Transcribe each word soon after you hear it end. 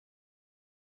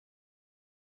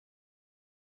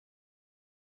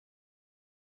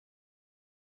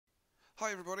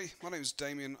Hi everybody, my name is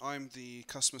Damien. I'm the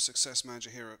Customer Success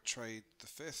Manager here at Trade the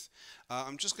 5th.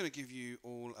 I'm just going to give you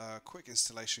all a quick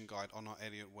installation guide on our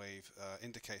Elliott Wave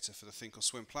indicator for the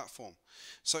ThinkorSwim platform.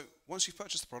 So once you've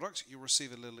purchased the product, you'll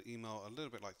receive a little email a little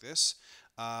bit like this.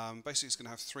 Basically it's going to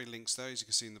have 3 links there, as you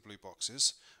can see in the blue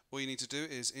boxes. All you need to do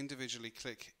is individually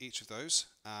click each of those,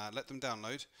 let them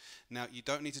download. Now you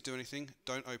don't need to do anything,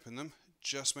 don't open them,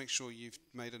 just make sure you've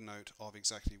made a note of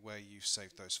exactly where you've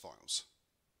saved those files.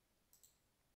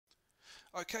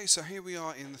 Okay, so here we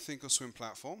are in the ThinkorSwim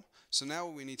platform. So now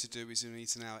what we need to do is we need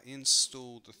to now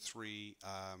install the 3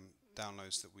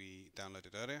 downloads that we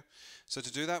downloaded earlier. So to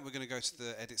do that, we're going to go to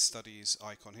the Edit Studies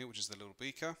icon here, which is the little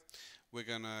beaker. We're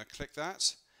going to click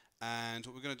that, and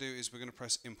what we're going to do is we're going to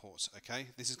press Import. Okay,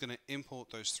 this is going to import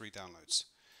those 3 downloads.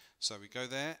 So we go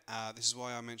there. This is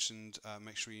why I mentioned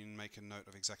make sure you make a note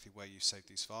of exactly where you saved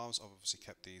these files. I've obviously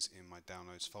kept these in my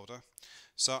downloads folder.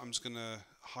 So I'm just going to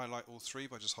highlight all 3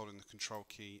 by just holding the Control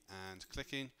key and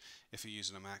clicking. If you're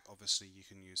using a Mac, obviously you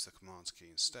can use the Command key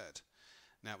instead.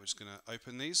 Now we're just going to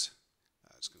open these.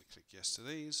 Just going to click yes to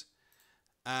these.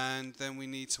 And then we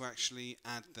need to actually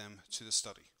add them to the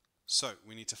study. So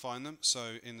we need to find them.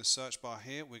 So in the search bar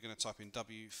here, we're going to type in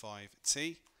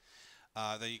W5T.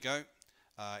 There you go.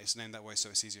 It's named that way so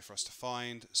it's easier for us to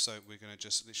find. So we're going to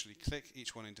just literally click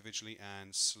each one individually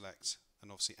and select,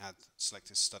 and obviously add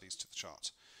selected studies to the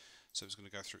chart. So it's going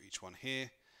to go through each one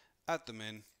here, add them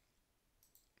in,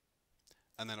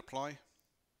 and then apply,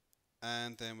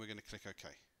 and then we're going to click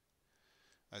OK.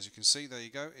 As you can see, there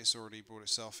you go, it's already brought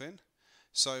itself in.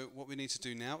 So what we need to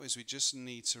do now is we just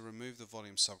need to remove the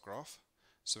volume subgraph.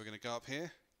 So we're going to go up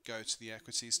here, go to the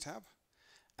Equities tab,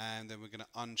 and then we're going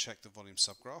to uncheck the volume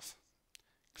subgraph.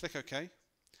 Click OK,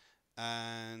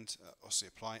 and obviously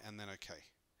apply, and then OK.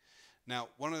 Now,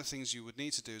 one of the things you would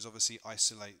need to do is obviously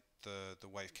isolate the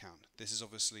wave count. This is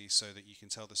obviously so that you can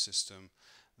tell the system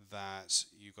that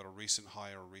you've got a recent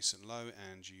high or a recent low,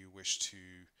 and you wish to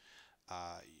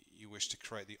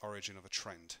create the origin of a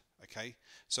trend. Okay.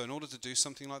 So in order to do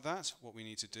something like that, what we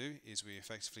need to do is we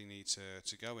effectively need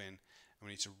to go in and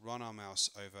we need to run our mouse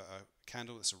over a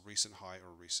candle that's a recent high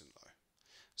or a recent low.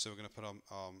 So we're going to put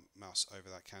our mouse over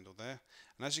that candle there,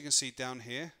 and as you can see down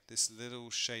here, this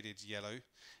little shaded yellow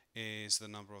is the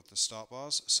number of the start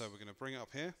bars. So we're going to bring it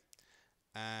up here,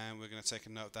 and we're going to take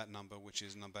a note of that number, which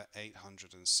is number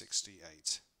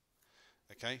 868.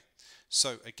 Okay,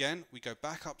 so again we go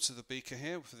back up to the beaker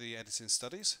here for the editing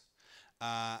studies,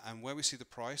 and where we see the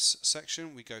price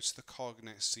section, we go to the cog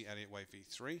next to the Elliott Wave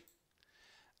V3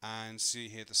 and see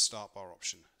here the start bar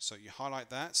option. So you highlight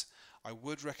that. I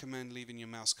would recommend leaving your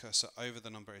mouse cursor over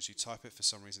the number as you type it. For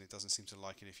some reason it doesn't seem to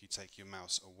like it if you take your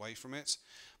mouse away from it.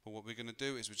 But what we're going to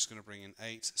do is we're just going to bring in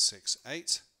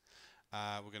 868.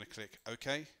 We're going to click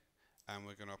OK, and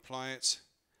we're going to apply it,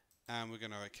 and we're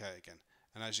going to OK again.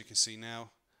 And as you can see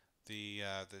now, the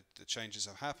changes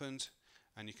have happened,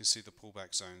 and you can see the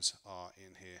pullback zones are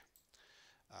in here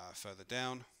further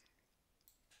down.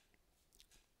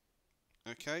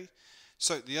 Okay.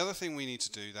 So the other thing we need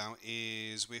to do now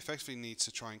is we effectively need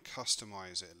to try and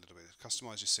customize it a little bit.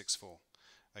 Customize your 6.4.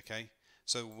 Okay.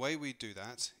 So the way we do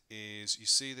that is you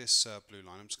see this blue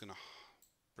line. I'm just going to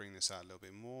bring this out a little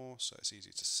bit more so it's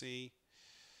easy to see.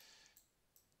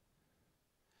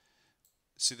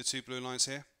 See the 2 blue lines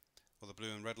here, or the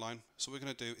blue and red line? So what we're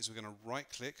going to do is we're going to right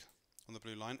click on the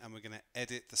blue line and we're going to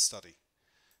edit the study.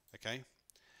 Okay.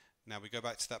 Now we go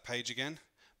back to that page again,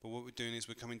 but what we're doing is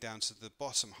we're coming down to the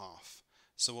bottom half.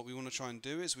 So what we want to try and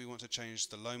do is we want to change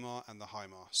the low mar and the high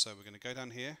mar. So we're going to go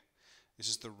down here. This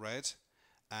is the red,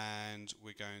 and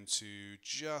we're going to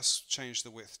just change the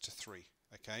width to 3.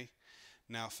 Okay.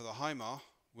 Now for the high mar,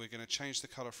 we're going to change the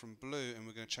color from blue and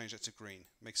we're going to change it to green.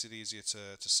 Makes it easier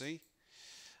to see.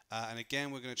 And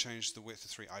again, we're going to change the width to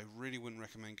 3. I really wouldn't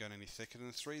recommend going any thicker than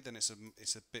 3. Then it's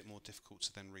a bit more difficult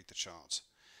to then read the chart.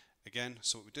 Again,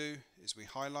 so what we do is we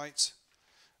highlight,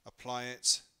 apply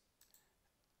it,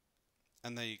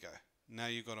 and there you go. Now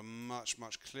you've got a much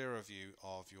clearer view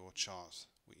of your chart,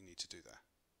 what you need to do there.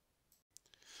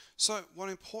 So one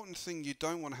important thing you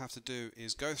don't want to have to do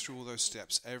is go through all those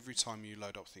steps every time you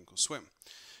load up ThinkorSwim.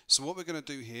 So what we're going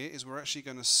to do here is we're actually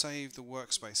going to save the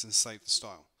workspace and save the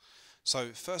style. So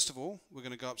first of all, we're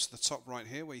going to go up to the top right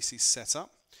here where you see Setup.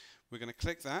 We're going to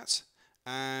click that,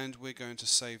 and we're going to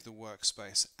save the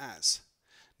workspace as.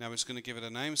 Now we're just going to give it a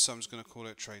name, so I'm just going to call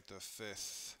it Trade the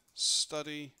 5th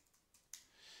Study,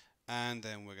 and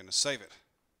then we're going to save it.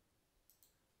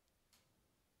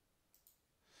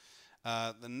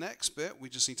 The next bit, we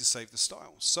just need to save the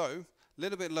style. So a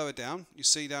little bit lower down, you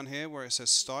see down here where it says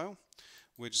Style,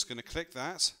 we're just going to click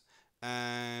that,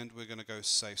 and we're going to go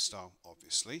save style,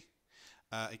 obviously.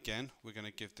 Again, we're going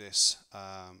to give this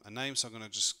a name, so I'm going to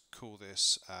just call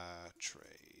this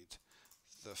trade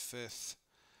the fifth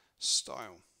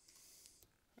style.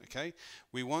 Okay,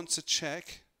 we want to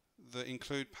check the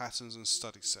include patterns and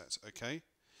study set. Okay,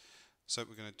 so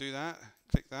we're going to do that,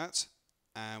 click that,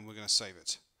 and we're going to save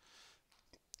it.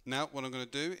 Now what I'm going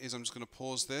to do is I'm just going to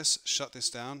pause this, shut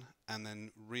this down, and then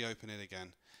reopen it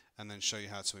again, and then show you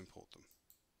how to import them.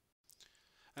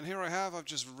 And here I've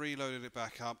just reloaded it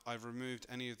back up. I've removed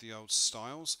any of the old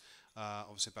styles,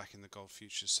 obviously back in the gold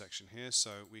futures section here,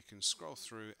 so we can scroll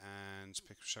through and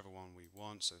pick whichever one we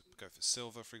want. So go for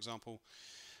silver, for example.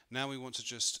 Now we want to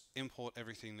just import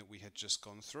everything that we had just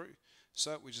gone through.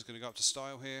 So we're just going to go up to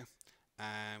style here,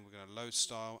 and we're going to load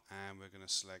style, and we're going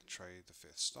to select trade the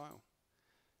fifth style.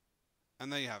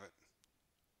 And there you have it.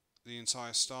 The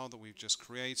entire style that we've just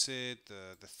created,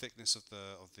 the thickness of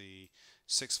the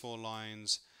 6-4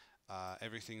 lines,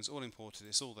 everything's all imported,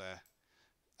 it's all there,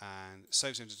 and it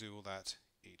saves him to do all that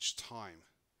each time.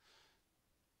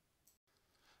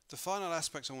 The final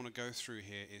aspect I want to go through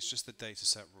here is just the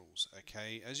dataset rules.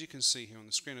 Okay, as you can see here on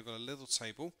the screen, I've got a little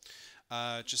table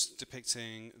just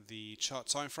depicting the chart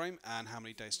time frame and how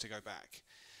many days to go back.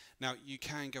 Now you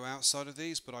can go outside of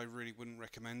these, but I really wouldn't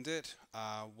recommend it.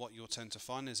 What you'll tend to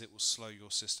find is it will slow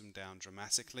your system down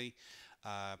dramatically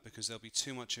because there'll be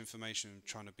too much information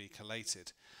trying to be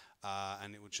collated,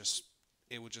 and it will just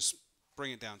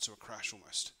bring it down to a crash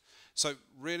almost. So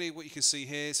really what you can see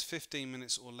here is 15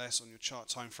 minutes or less on your chart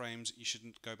time frames. You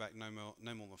shouldn't go back no more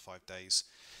than 5 days.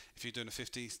 If you're doing a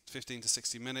 15 to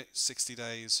 60 minutes, 60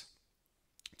 days,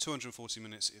 240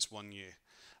 minutes is 1 year.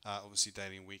 Obviously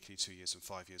daily and weekly, 2 years and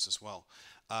 5 years as well.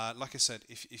 Like I said,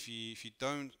 if you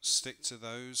don't stick to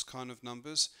those kind of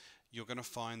numbers, you're going to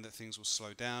find that things will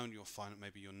slow down. You'll find that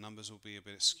maybe your numbers will be a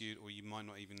bit skewed, or you might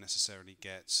not even necessarily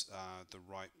get the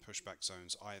right pushback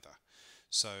zones either.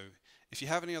 So if you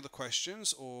have any other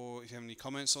questions, or if you have any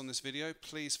comments on this video,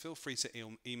 please feel free to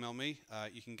email me.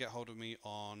 You can get hold of me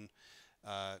on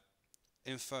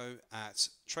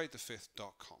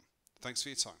info@tradethefifth.com. Thanks for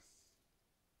your time.